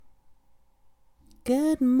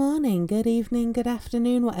Good morning, good evening, good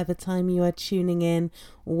afternoon, whatever time you are tuning in.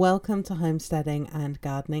 Welcome to Homesteading and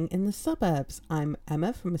Gardening in the Suburbs. I'm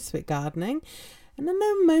Emma from Misfit Gardening, and I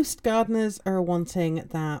know most gardeners are wanting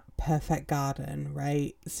that perfect garden,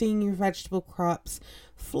 right? Seeing your vegetable crops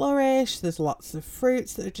flourish, there's lots of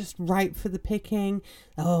fruits that are just ripe for the picking.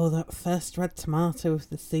 Oh, that first red tomato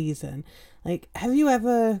of the season. Have you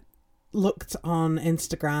ever looked on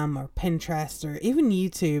Instagram or Pinterest or even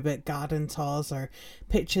YouTube at garden tours or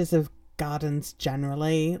pictures of gardens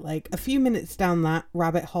generally? A few minutes down that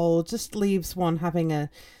rabbit hole just leaves one having a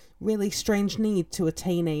really strange need to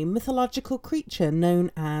attain a mythological creature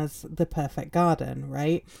known as the perfect garden,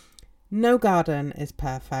 right? No garden is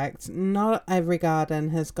perfect. Not every garden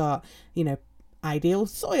has got, ideal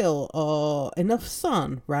soil or enough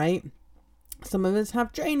sun, right? Some of us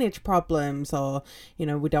have drainage problems, or,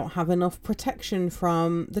 we don't have enough protection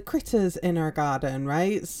from the critters in our garden,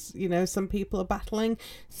 right? Some people are battling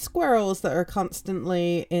squirrels that are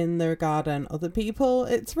constantly in their garden. Other people,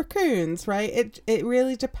 it's raccoons, right? It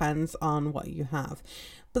really depends on what you have.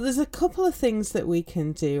 But there's a couple of things that we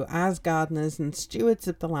can do as gardeners and stewards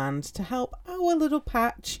of the land to help our little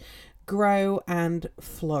patch grow and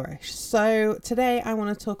flourish. So today I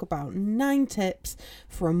want to talk about 9 tips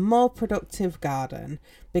for a more productive garden,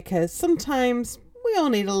 because sometimes we all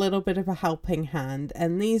need a little bit of a helping hand,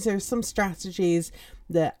 and these are some strategies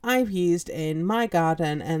that I've used in my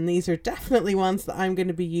garden, and these are definitely ones that I'm going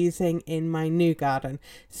to be using in my new garden.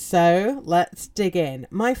 So let's dig in.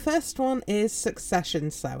 My first one is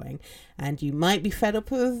succession sowing, and you might be fed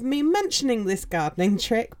up with me mentioning this gardening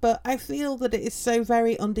trick, but I feel that it is so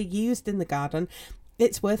very underused in the garden.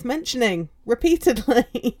 It's worth mentioning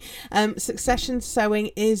repeatedly. Succession sowing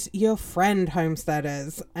is your friend,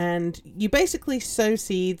 homesteaders, and you basically sow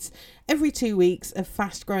seeds every 2 weeks of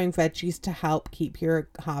fast-growing veggies to help keep your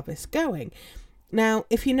harvest going. Now,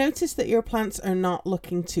 if you notice that your plants are not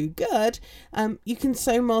looking too good, you can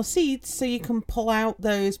sow more seeds so you can pull out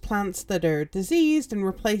those plants that are diseased and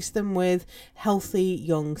replace them with healthy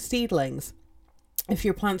young seedlings. If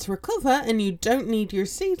your plants recover and you don't need your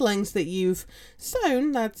seedlings that you've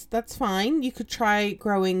sown, that's fine. You could try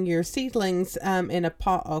growing your seedlings in a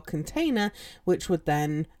pot or container, which would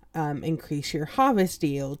then increase your harvest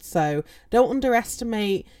yield. So don't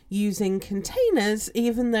underestimate using containers,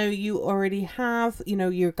 even though you already have,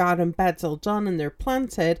 your garden beds all done and they're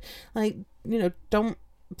planted. Don't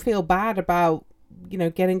feel bad about,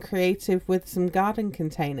 getting creative with some garden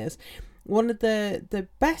containers. One of the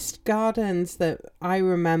best gardens that I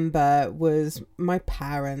remember was my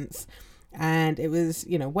parents', and it was,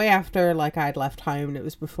 way after I'd left home, and it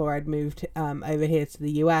was before I'd moved over here to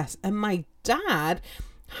the US, and my dad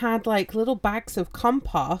had little bags of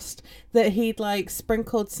compost that he'd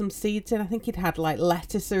sprinkled some seeds in. I think he'd had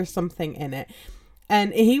lettuce or something in it.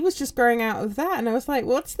 And he was just growing out of that. And I was like,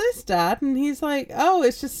 what's this, Dad? And he's like, oh,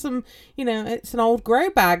 it's just some, it's an old grow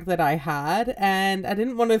bag that I had. And I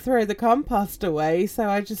didn't want to throw the compost away. So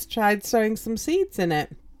I just tried sowing some seeds in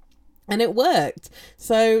it. And it worked.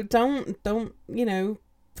 So don't,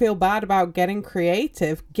 feel bad about getting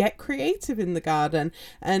creative. Get creative in the garden.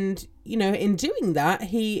 And, in doing that,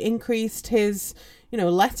 he increased his,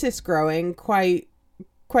 lettuce growing quite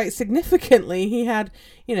significantly. He had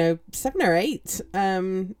 7 or 8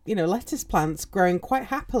 lettuce plants growing quite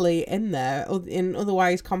happily in there, in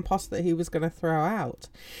otherwise compost that he was going to throw out.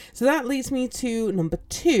 So that leads me to number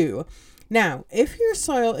 2. Now, if your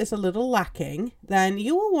soil is a little lacking, then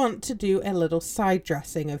you will want to do a little side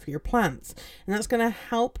dressing of your plants, and that's going to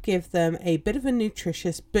help give them a bit of a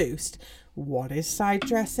nutritious boost. What is side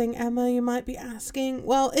dressing, Emma, you might be asking?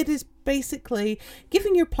 Well, it is basically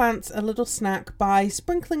giving your plants a little snack by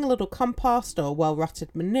sprinkling a little compost or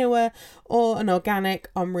well-rotted manure or an organic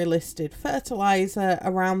unrelisted fertilizer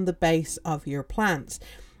around the base of your plants.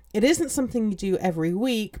 It isn't something you do every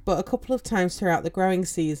week, but a couple of times throughout the growing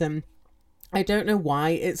season. I don't know why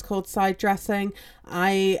it's called side dressing.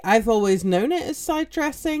 I've always known it as side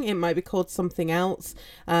dressing. It might be called something else.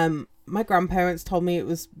 My grandparents told me it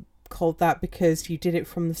was called that because you did it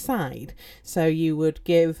from the side. So you would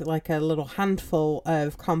give a little handful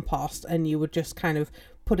of compost and you would just kind of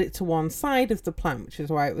put it to one side of the plant, which is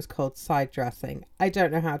why it was called side dressing. I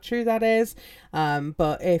don't know how true that is,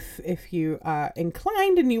 but if you are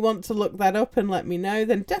inclined and you want to look that up and let me know,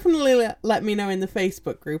 then definitely let me know in the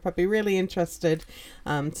Facebook group. I'd be really interested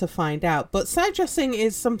to find out. But side dressing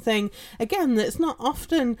is something, again, that's not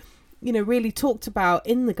often really talked about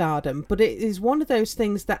in the garden, but it is one of those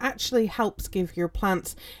things that actually helps give your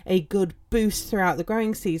plants a good boost throughout the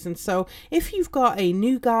growing season. So if you've got a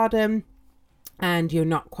new garden, and you're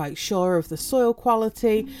not quite sure of the soil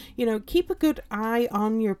quality, keep a good eye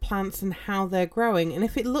on your plants and how they're growing. And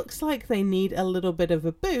if it looks like they need a little bit of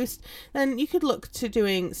a boost, then you could look to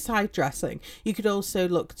doing side dressing. You could also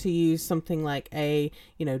look to use something like a,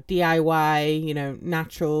 DIY,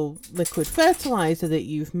 natural liquid fertilizer that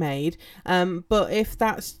you've made. But if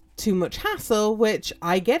that's too much hassle, which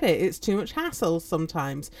I get it's too much hassle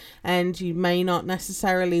sometimes, and you may not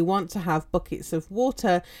necessarily want to have buckets of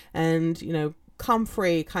water and,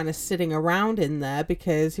 comfrey kind of sitting around in there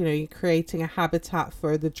because you're creating a habitat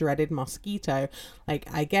for the dreaded mosquito. Like,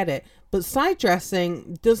 I get it, but side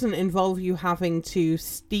dressing doesn't involve you having to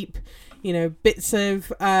steep bits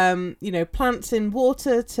of plants in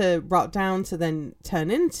water to rot down to then turn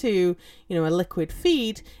into a liquid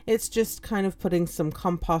feed. It's just kind of putting some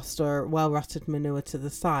compost or well rotted manure to the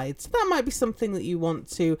side. So that might be something that you want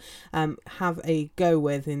to have a go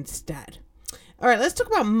with instead. All right, let's talk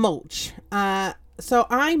about mulch. So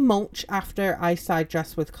I mulch after I side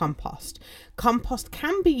dress with compost. Compost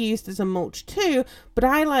can be used as a mulch too, but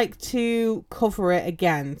I like to cover it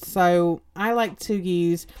again. So I like to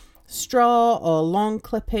use straw or lawn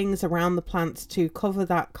clippings around the plants to cover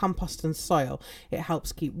that compost and soil. It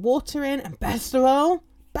helps keep water in, and best of all,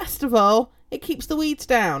 it keeps the weeds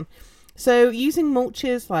down. So using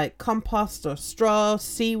mulches like compost or straw,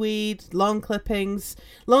 seaweed, lawn clippings.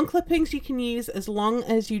 Lawn clippings you can use as long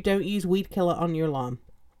as you don't use weed killer on your lawn.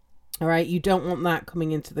 All right, you don't want that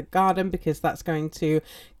coming into the garden because that's going to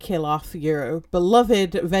kill off your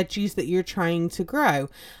beloved veggies that you're trying to grow.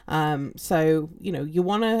 So, you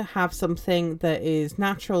want to have something that is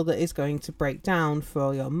natural, that is going to break down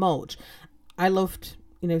for your mulch. I loved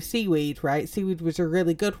seaweed, right? Seaweed was a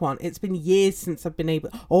really good one. It's been years since I've been able...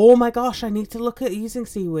 Oh my gosh, I need to look at using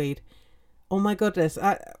seaweed. Oh my goodness.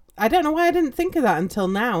 I don't know why I didn't think of that until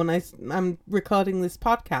now, and I'm recording this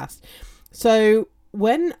podcast. So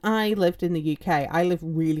when I lived in the UK, I lived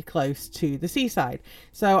really close to the seaside.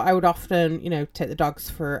 So I would often, take the dogs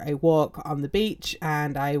for a walk on the beach,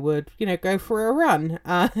 and I would, go for a run.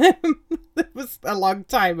 It was a long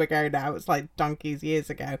time ago now. It's like donkey's years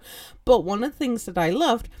ago. But one of the things that I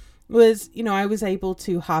loved was, I was able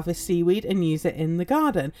to harvest seaweed and use it in the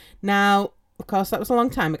garden. Now, of course, that was a long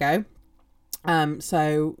time ago.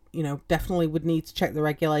 So, definitely would need to check the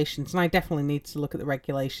regulations, and I definitely need to look at the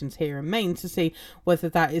regulations here in Maine to see whether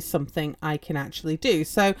that is something I can actually do.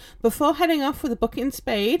 So before heading off with a bucket and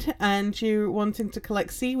spade and you wanting to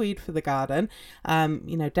collect seaweed for the garden,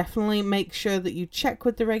 definitely make sure that you check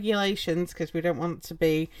with the regulations, because we don't want to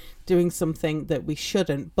be doing something that we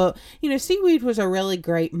shouldn't. But, seaweed was a really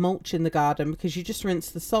great mulch in the garden because you just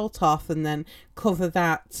rinse the salt off and then cover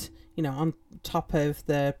that, on top of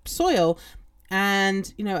the soil.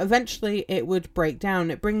 And, eventually it would break down.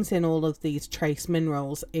 It brings in all of these trace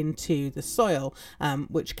minerals into the soil,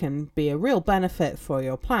 which can be a real benefit for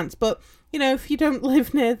your plants. But, if you don't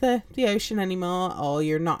live near the ocean anymore, or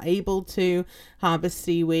you're not able to harvest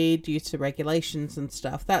seaweed due to regulations and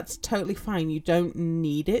stuff, that's totally fine. You don't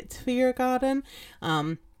need it for your garden.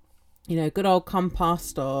 Good old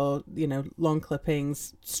compost or, lawn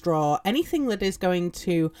clippings, straw, anything that is going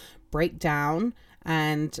to break down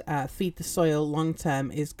and feed the soil long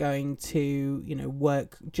term is going to,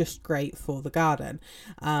 work just great for the garden.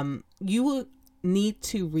 You will need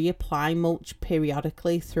to reapply mulch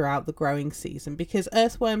periodically throughout the growing season because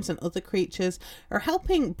earthworms and other creatures are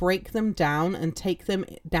helping break them down and take them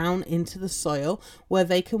down into the soil where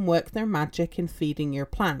they can work their magic in feeding your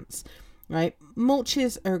plants. Right?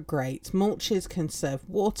 Mulches are great. Mulches conserve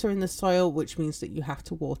water in the soil, which means that you have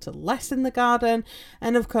to water less in the garden.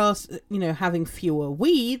 And of course, having fewer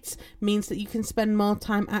weeds means that you can spend more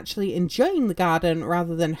time actually enjoying the garden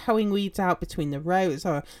rather than hoeing weeds out between the rows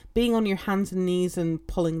or being on your hands and knees and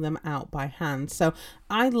pulling them out by hand. So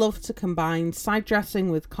I love to combine side dressing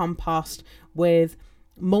with compost with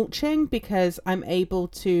mulching because I'm able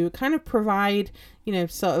to kind of provide,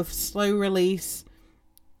 sort of slow release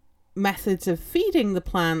methods of feeding the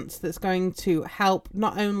plants that's going to help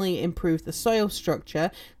not only improve the soil structure,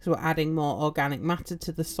 because we're adding more organic matter to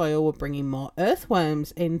the soil, we're bringing more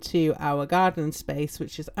earthworms into our garden space,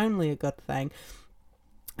 which is only a good thing.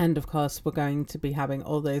 And of course, we're going to be having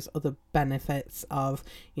all those other benefits of,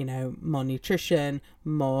 more nutrition,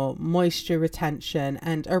 more moisture retention,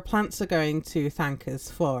 and our plants are going to thank us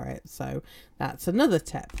for it. So that's another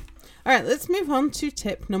tip. All right, let's move on to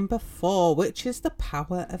tip number 4, which is the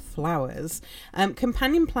power of flowers.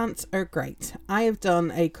 Companion plants are great. I have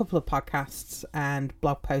done a couple of podcasts and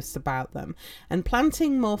blog posts about them. And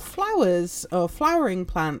planting more flowers or flowering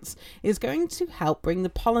plants is going to help bring the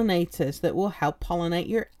pollinators that will help pollinate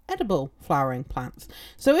your edible flowering plants.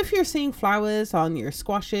 So if you're seeing flowers on your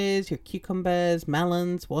squashes, your cucumbers,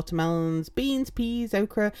 melons, watermelons, beans, peas,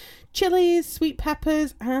 okra, chilies, sweet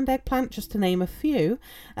peppers, and eggplant, just to name a few,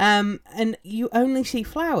 and you only see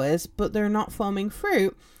flowers but they're not forming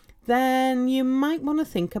fruit, then you might want to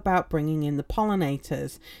think about bringing in the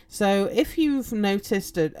pollinators. So if you've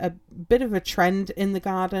noticed a bit of a trend in the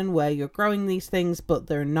garden where you're growing these things but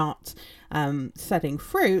they're not setting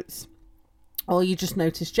fruits, or you just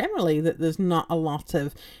notice generally that there's not a lot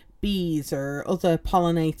of bees or other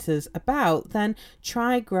pollinators about, then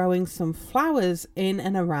try growing some flowers in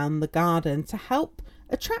and around the garden to help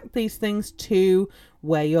attract these things to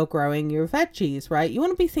where you're growing your veggies, right? You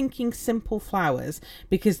want to be thinking simple flowers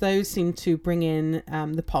because those seem to bring in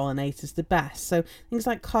the pollinators the best. So things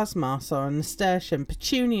like cosmos or nasturtium,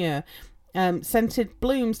 petunia, scented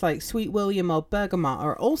blooms like Sweet William or bergamot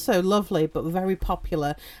are also lovely but very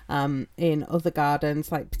popular in other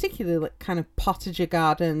gardens, like particularly like kind of potager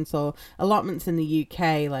gardens or allotments in the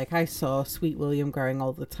UK. Like I saw Sweet William growing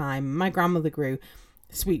all the time. My grandmother grew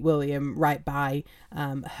Sweet William right by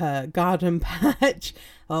her garden patch.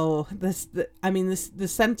 Oh, the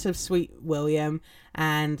scent of Sweet William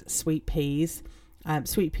and sweet peas.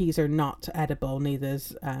 Sweet peas are not edible,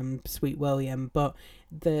 neither's Sweet William, but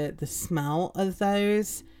the smell of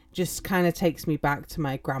those just kind of takes me back to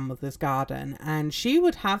my grandmother's garden, and she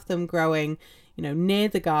would have them growing, near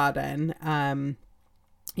the garden,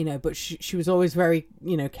 but she was always very,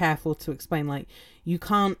 careful to explain, like, you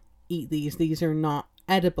can't eat these are not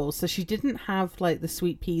edible. So she didn't have like the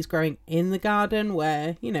sweet peas growing in the garden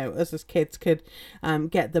where, us as kids could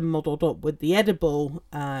get them muddled up with the edible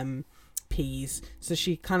peas. So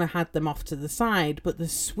she kind of had them off to the side, but the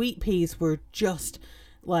sweet peas were just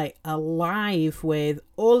like alive with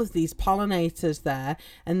all of these pollinators there.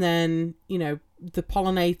 And then, the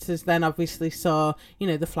pollinators then obviously saw,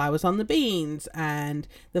 the flowers on the beans and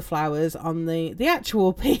the flowers on the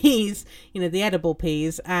actual peas, the edible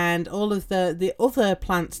peas, and all of the other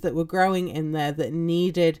plants that were growing in there that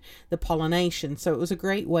needed the pollination. So it was a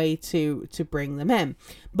great way to bring them in.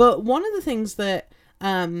 But one of the things that,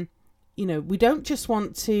 we don't just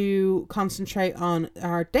want to concentrate on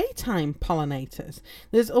our daytime pollinators.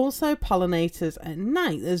 There's also pollinators at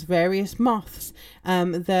night. There's various moths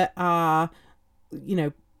that are,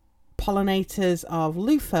 pollinators of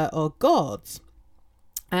loofah or gourds.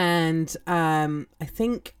 And I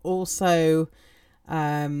think also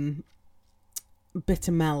bitter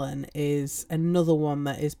melon is another one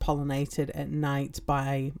that is pollinated at night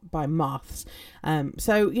by moths.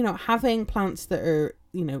 So, having plants that are,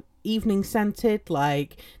 evening scented,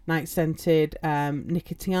 like night scented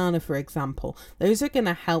nicotiana, for example, those are going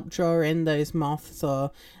to help draw in those moths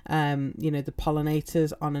or the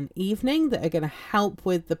pollinators on an evening that are going to help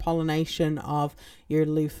with the pollination of your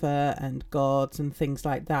loofah and gourds and things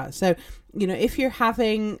like that. So if you're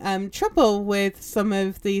having trouble with some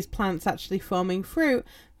of these plants actually forming fruit,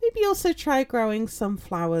 maybe also try growing some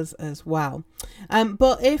flowers as well.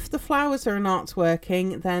 But if the flowers are not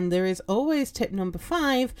working, then there is always tip number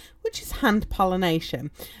 5, which is hand pollination.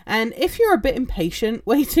 And if you're a bit impatient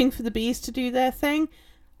waiting for the bees to do their thing,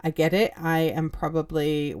 I get it. I am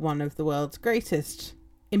probably one of the world's greatest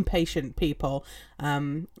impatient people,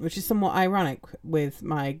 which is somewhat ironic with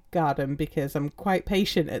my garden because I'm quite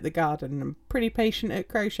patient at the garden. I'm pretty patient at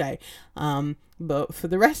crochet. But for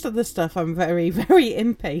the rest of the stuff, I'm very, very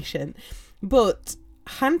impatient. But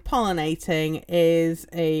hand pollinating is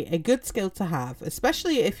a good skill to have,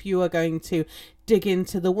 especially if you are going to dig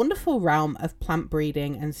into the wonderful realm of plant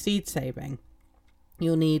breeding and seed saving.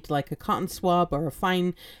 You'll need like a cotton swab or a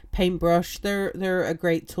fine paintbrush. They're a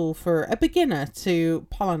great tool for a beginner to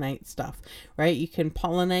pollinate stuff, right? You can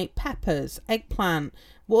pollinate peppers, eggplant,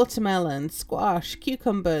 watermelon, squash,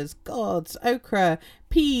 cucumbers, gourds, okra,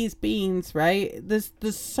 peas, beans, right? There's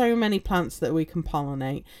so many plants that we can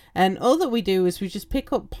pollinate. And all that we do is we just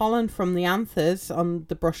pick up pollen from the anthers on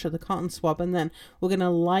the brush of the cotton swab, and then we're going to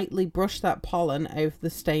lightly brush that pollen over the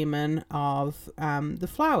stamen of the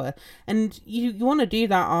flower. And you want to do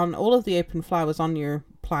that on all of the open flowers on your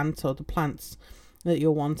plant or the plants that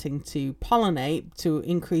you're wanting to pollinate to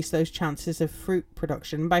increase those chances of fruit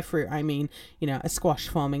production. By fruit, I mean, a squash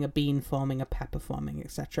forming, a bean forming, a pepper forming,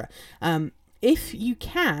 etc. If you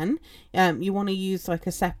can, you want to use like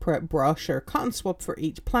a separate brush or cotton swab for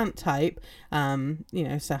each plant type,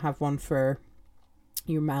 so have one for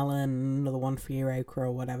your melon, another one for your okra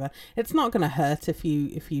or whatever. It's not going to hurt if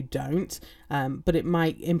you don't, but it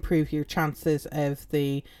might improve your chances of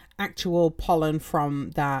the actual pollen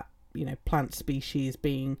from that plant species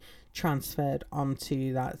being transferred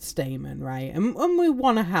onto that stamen, right? And we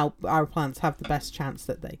want to help our plants have the best chance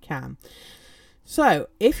that they can. So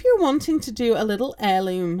if you're wanting to do a little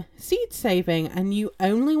heirloom seed saving and you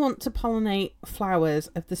only want to pollinate flowers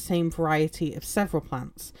of the same variety of several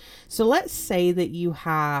plants, so let's say that you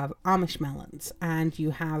have Amish melons and you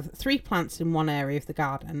have 3 plants in one area of the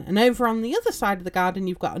garden, and over on the other side of the garden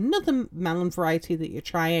you've got another melon variety that you're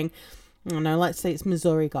trying. I don't know, let's say it's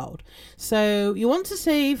Missouri Gold. So you want to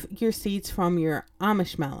save your seeds from your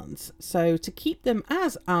Amish melons. So to keep them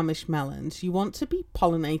as Amish melons, you want to be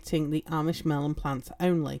pollinating the Amish melon plants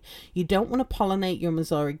only. You don't want to pollinate your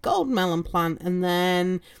Missouri Gold melon plant and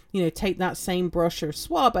then, take that same brush or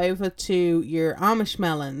swab over to your Amish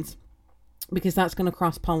melons, because that's going to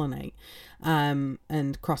cross-pollinate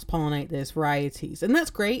and cross-pollinate those varieties. And that's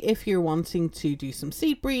great if you're wanting to do some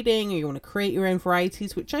seed breeding or you want to create your own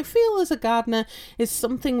varieties, which I feel as a gardener is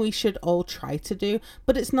something we should all try to do.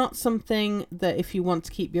 But it's not something that if you want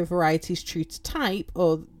to keep your varieties true to type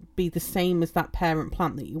or be the same as that parent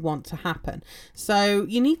plant that you want to happen. So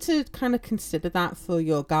you need to kind of consider that for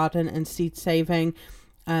your garden and seed saving.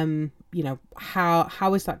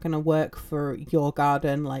 How is that going to work for your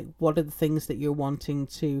garden? Like, what are the things that you're wanting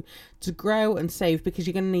to grow and save? Because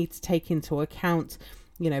you're going to need to take into account,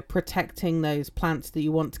 protecting those plants that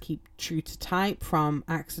you want to keep true to type from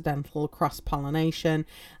accidental cross-pollination,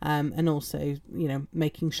 and also,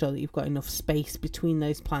 making sure that you've got enough space between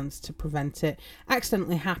those plants to prevent it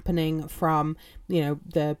accidentally happening from,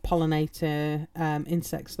 the pollinator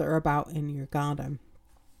insects that are about in your garden.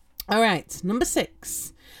 All right, number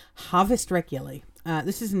 6, harvest regularly.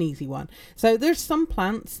 This is an easy one. So there's some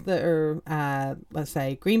plants that are, let's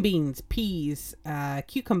say, green beans, peas,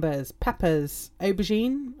 cucumbers, peppers,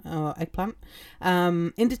 aubergine, or eggplant,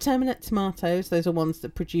 indeterminate tomatoes. Those are ones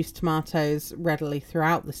that produce tomatoes readily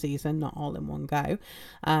throughout the season, not all in one go.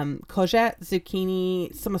 Courgette,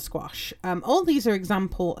 zucchini, summer squash. All these are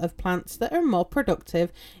example of plants that are more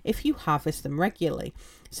productive if you harvest them regularly.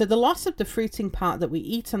 So the loss of the fruiting part that we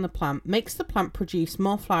eat on the plant makes the plant produce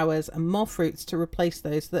more flowers and more fruits to replace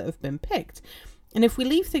those that have been picked. And if we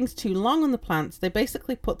leave things too long on the plants, they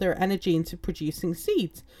basically put their energy into producing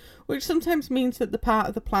seeds, which sometimes means that the part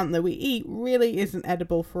of the plant that we eat really isn't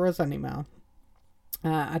edible for us anymore.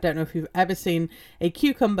 I don't know if you've ever seen a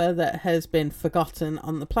cucumber that has been forgotten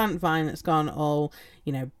on the plant vine. It's gone all,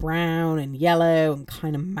 brown and yellow and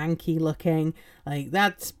kind of manky looking. Like,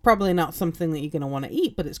 that's probably not something that you're going to want to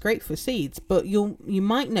eat, but it's great for seeds. But you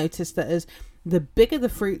might notice that as the bigger the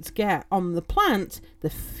fruits get on the plant,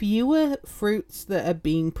 the fewer fruits that are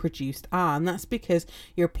being produced are. And that's because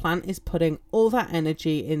your plant is putting all that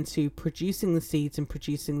energy into producing the seeds and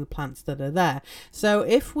producing the plants that are there. So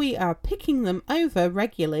if we are picking them over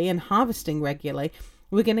regularly and harvesting regularly,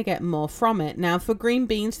 we're going to get more from it. Now, for green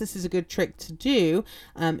beans, this is a good trick to do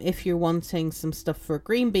if you're wanting some stuff for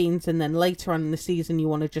green beans and then later on in the season you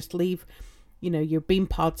want to just leave your bean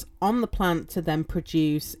pods on the plant to then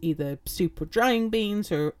produce either soup or drying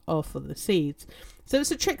beans or for the seeds. So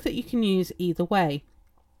it's a trick that you can use either way.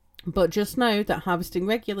 But just know that harvesting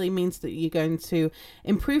regularly means that you're going to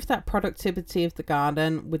improve that productivity of the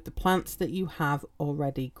garden with the plants that you have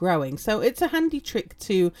already growing. So it's a handy trick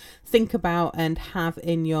to think about and have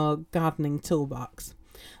in your gardening toolbox.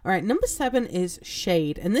 All right, number 7 is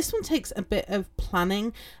shade. And this one takes a bit of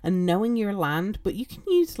planning and knowing your land, but you can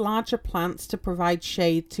use larger plants to provide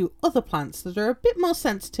shade to other plants that are a bit more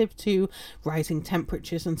sensitive to rising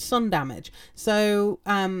temperatures and sun damage. So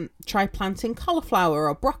try planting cauliflower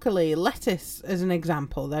or broccoli, lettuce as an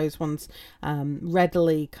example. Those ones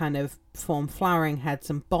readily kind of form flowering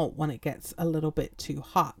heads and bolt when it gets a little bit too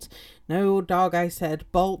hot. No, dog, I said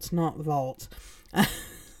bolt, not vault.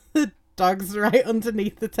 Dog's right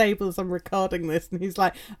underneath the table as I'm recording this, and he's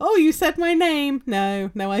like, "Oh, you said my name."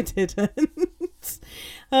 No, I didn't.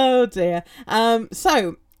 Oh dear.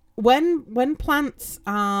 So when plants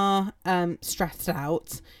are stressed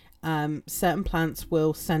out, certain plants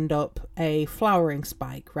will send up a flowering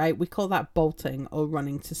spike, right? We call that bolting or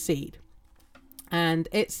running to seed. And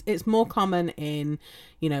it's more common in,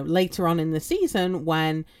 later on in the season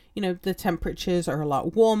when, the temperatures are a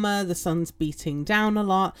lot warmer, the sun's beating down a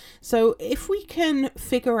lot. So if we can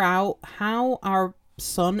figure out how our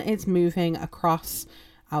sun is moving across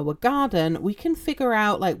our garden, we can figure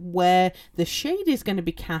out like where the shade is going to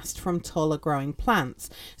be cast from taller growing plants.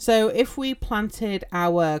 So if we planted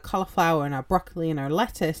our cauliflower and our broccoli and our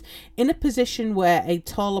lettuce in a position where a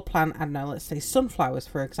taller plant, I don't know, let's say sunflowers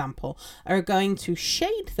for example, are going to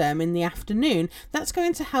shade them in the afternoon, that's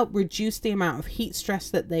going to help reduce the amount of heat stress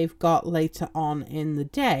that they've got later on in the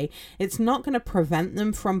day. It's not going to prevent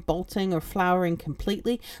them from bolting or flowering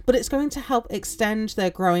completely, but it's going to help extend their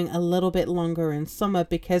growing a little bit longer in summer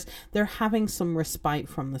because they're having some respite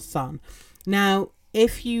from the sun. Now,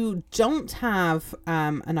 if you don't have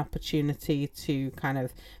an opportunity to kind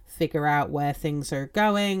of figure out where things are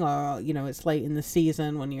going, or it's late in the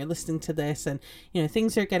season when you're listening to this and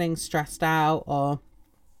things are getting stressed out, or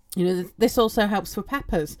this also helps for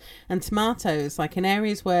peppers and tomatoes. Like in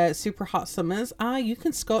areas where super hot summers are, you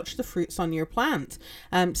can scorch the fruits on your plant.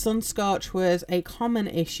 Sun scorch was a common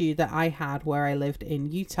issue that I had where I lived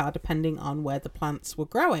in Utah, depending on where the plants were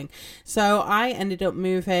growing. So I ended up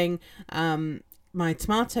moving my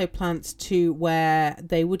tomato plants to where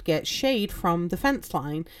they would get shade from the fence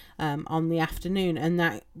line on the afternoon, and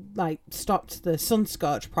that stopped the sun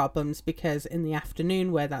scorch problems, because in the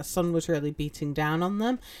afternoon where that sun was really beating down on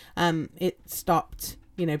them, it stopped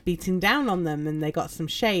beating down on them and they got some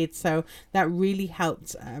shade. So that really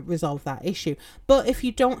helped resolve that issue. But if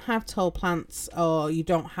you don't have tall plants, or you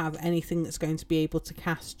don't have anything that's going to be able to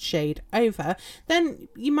cast shade over, then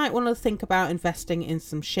you might want to think about investing in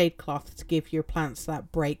some shade cloth to give your plants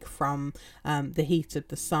that break from the heat of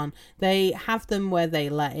the sun. They have them where they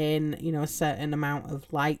let in a certain amount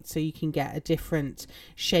of light, so you can get a different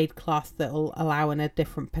shade cloth that will allow in a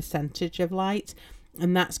different percentage of light.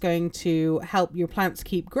 And that's going to help your plants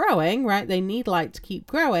keep growing, right? They need light to keep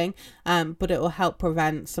growing, but it will help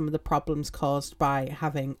prevent some of the problems caused by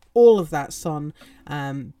having all of that sun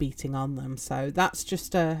beating on them. So that's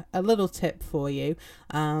just a little tip for you.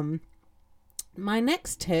 My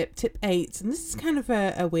next tip 8, and this is kind of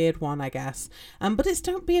a weird one, I guess, but it's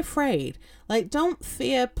don't be afraid. Don't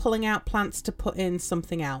fear pulling out plants to put in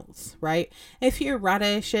something else, right? If your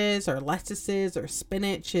radishes or lettuces or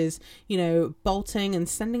spinach is, bolting and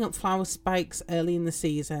sending up flower spikes early in the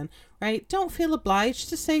season, right? Don't feel obliged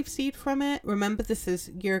to save seed from it. Remember, this is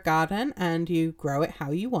your garden and you grow it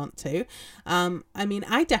how you want to.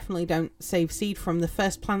 I definitely don't save seed from the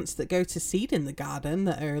first plants that go to seed in the garden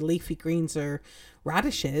that are leafy greens or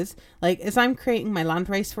radishes. As I'm creating my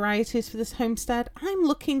landrace varieties for this homestead, I'm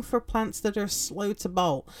looking for plants that are slow to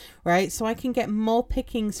bolt, right? So I can get more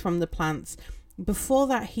pickings from the plants before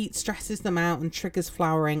that heat stresses them out and triggers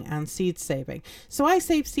flowering and seed saving. So I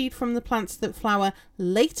save seed from the plants that flower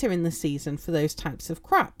later in the season for those types of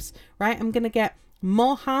crops, right? I'm going to get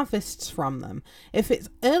more harvests from them. If it's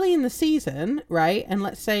early in the season, right, and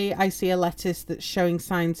let's say I see a lettuce that's showing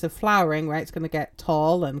signs of flowering, right, it's going to get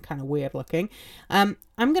tall and kind of weird looking, I'm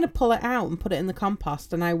going to pull it out and put it in the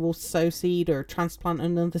compost, and I will sow seed or transplant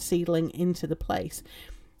another seedling into the place.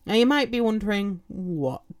 Now you might be wondering,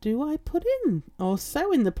 what do I put in or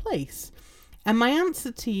sow in the place? And my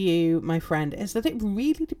answer to you, my friend, is that it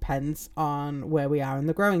really depends on where we are in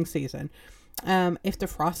the growing season. If the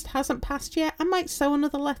frost hasn't passed yet, I might sow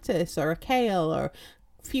another lettuce or a kale or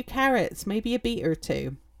a few carrots, maybe a beet or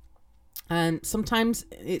two. And sometimes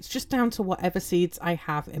it's just down to whatever seeds I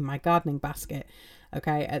have in my gardening basket,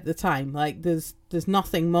 okay, at the time. There's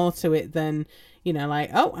nothing more to it than,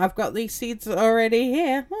 oh, I've got these seeds already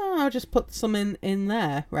here. Oh, I'll just put some in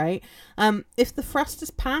there, right? If the frost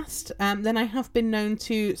has passed, then I have been known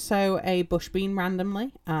to sow a bush bean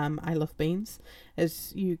randomly. I love beans,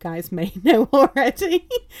 as you guys may know already.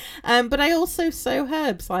 But I also sow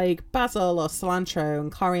herbs like basil or cilantro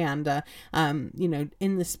and coriander,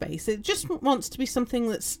 in the space. It just wants to be something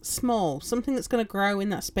that's small, something that's going to grow in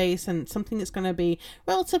that space, and something that's going to be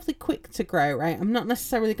relatively quick to grow, right? I'm not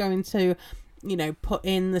necessarily going to put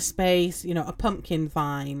in the space, a pumpkin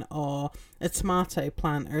vine or a tomato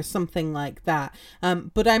plant or something like that.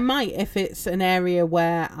 But I might, if it's an area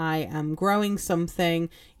where I am growing something,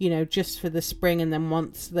 just for the spring, and then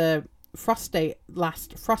once the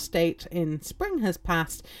last frost date in spring has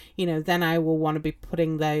passed, then I will want to be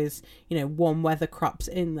putting those, warm weather crops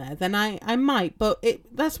in there. Then I might, but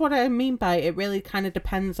that's what I mean by it really kind of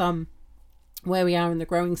depends on where we are in the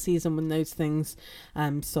growing season when those things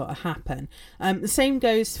sort of happen. The same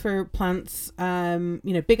goes for plants,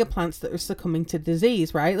 bigger plants that are succumbing to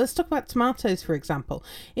disease, right? Let's talk about tomatoes, for example.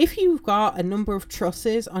 If you've got a number of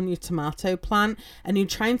trusses on your tomato plant and you're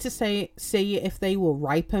trying to see if they will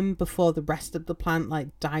ripen before the rest of the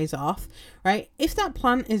plant dies off, right? If that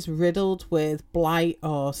plant is riddled with blight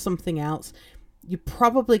or something else, you're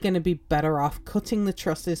probably going to be better off cutting the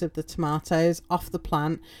trusses of the tomatoes off the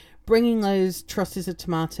plant, bringing those trusses of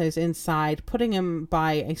tomatoes inside, putting them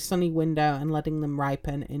by a sunny window and letting them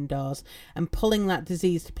ripen indoors, and pulling that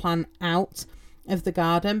diseased plant out of the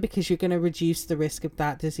garden, because you're going to reduce the risk of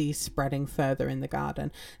that disease spreading further in the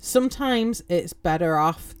garden. Sometimes it's better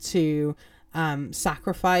off to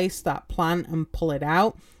sacrifice that plant and pull it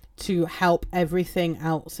out to help everything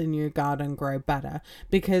else in your garden grow better,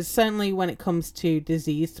 because certainly when it comes to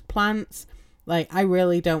diseased plants, like, I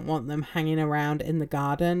really don't want them hanging around in the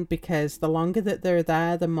garden, because the longer that they're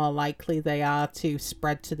there, the more likely they are to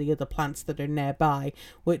spread to the other plants that are nearby,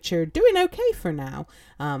 which are doing okay for now.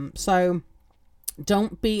 So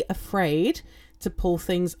don't be afraid to pull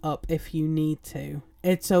things up if you need to.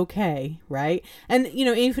 It's okay, right? And, you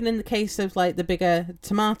know, even in the case of like the bigger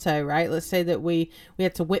tomato, right? Let's say that we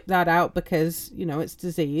had to whip that out because, you know, it's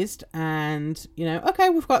diseased, and, you know, okay,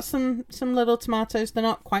 we've got some little tomatoes. They're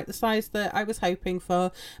not quite the size that I was hoping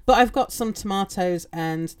for, but I've got some tomatoes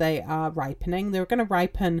and they are ripening. They're going to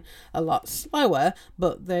ripen a lot slower,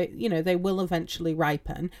 but they, you know, they will eventually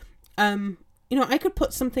ripen. You know, I could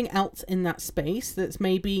put something else in that space that's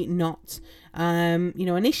maybe not, you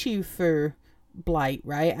know, an issue for blight,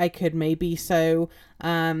 right? I could maybe sow,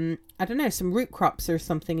 I don't know, some root crops or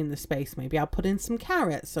something in the space. Maybe I'll put in some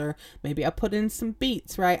carrots, or maybe I'll put in some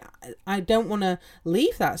beets, right? I don't want to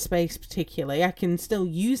leave that space particularly. I can still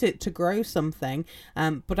use it to grow something,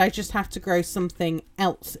 but I just have to grow something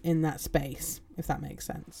else in that space, if that makes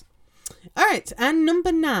sense. All right, and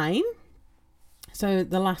number 9. So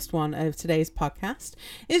the last one of today's podcast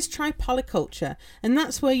is try polyculture, and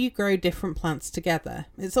that's where you grow different plants together.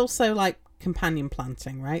 It's also like companion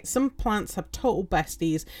planting, right? Some plants have total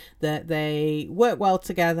besties that they work well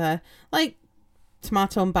together, like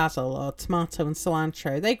tomato and basil or tomato and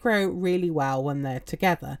cilantro. They grow really well when they're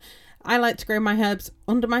together. I like to grow my herbs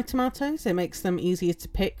under my tomatoes. It makes them easier to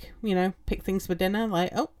pick, you know, pick things for dinner.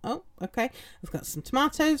 Like, oh, okay, I've got some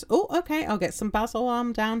tomatoes. Oh, okay, I'll get some basil while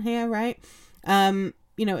I'm down here, right?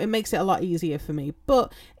 You know, it makes it a lot easier for me.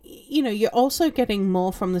 But, you know, you're also getting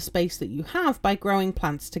more from the space that you have by growing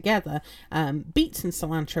plants together. Beets and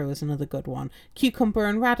cilantro is another good one. Cucumber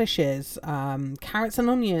and radishes, carrots and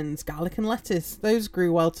onions, garlic and lettuce. Those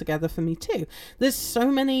grew well together for me too. There's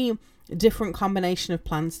so many different combination of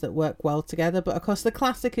plants that work well together, but of course the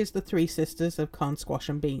classic is the 3 sisters of corn, squash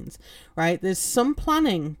and beans, right? There's some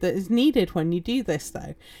planning that is needed when you do this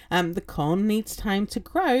though. The corn needs time to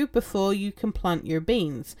grow before you can plant your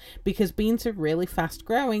beans, because beans are really fast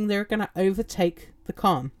growing. They're going to overtake the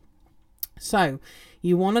corn. So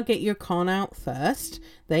you want to get your corn out first.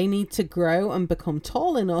 They need to grow and become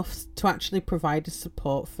tall enough to actually provide a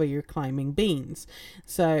support for your climbing beans.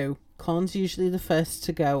 So corn's usually the first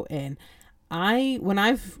to go in. When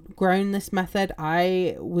I've grown this method,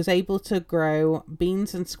 I was able to grow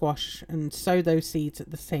beans and squash and sow those seeds at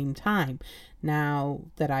the same time. Now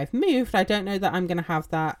that I've moved, I don't know that I'm going to have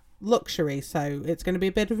that luxury, so it's going to be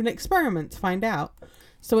a bit of an experiment to find out.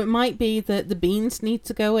 So it might be that the beans need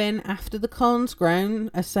to go in after the corn's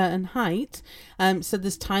grown a certain height. So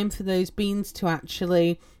there's time for those beans to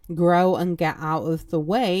actually grow and get out of the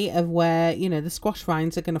way of where, you know, the squash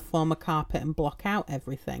vines are going to form a carpet and block out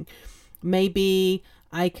everything. Maybe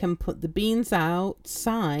I can put the beans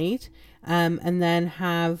outside and then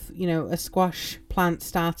have, you know, a squash plant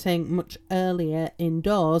starting much earlier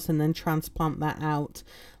indoors and then transplant that out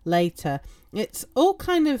later. It's all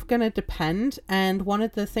kind of going to depend. And one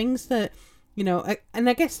of the things that, you know, and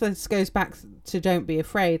I guess this goes back to don't be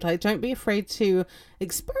afraid. Like, don't be afraid to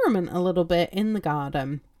experiment a little bit in the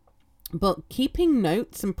garden. But keeping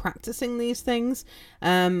notes and practicing these things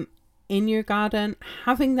in your garden,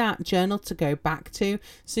 having that journal to go back to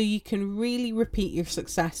so you can really repeat your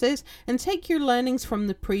successes and take your learnings from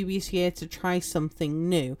the previous year to try something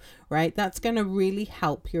new, right? That's going to really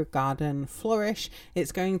help your garden flourish.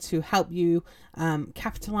 It's going to help you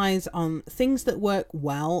capitalize on things that work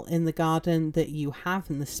well in the garden that you have,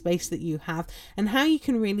 in the space that you have, and how you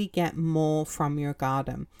can really get more from your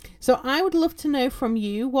garden. So I would love to know from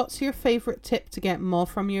you, what's your favorite tip to get more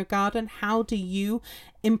from your garden? How do you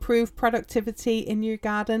improve productivity in your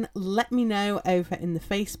garden? Let me know over in the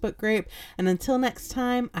Facebook group. And until next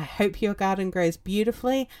time, I hope your garden grows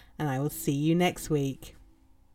beautifully, and I will see you next week.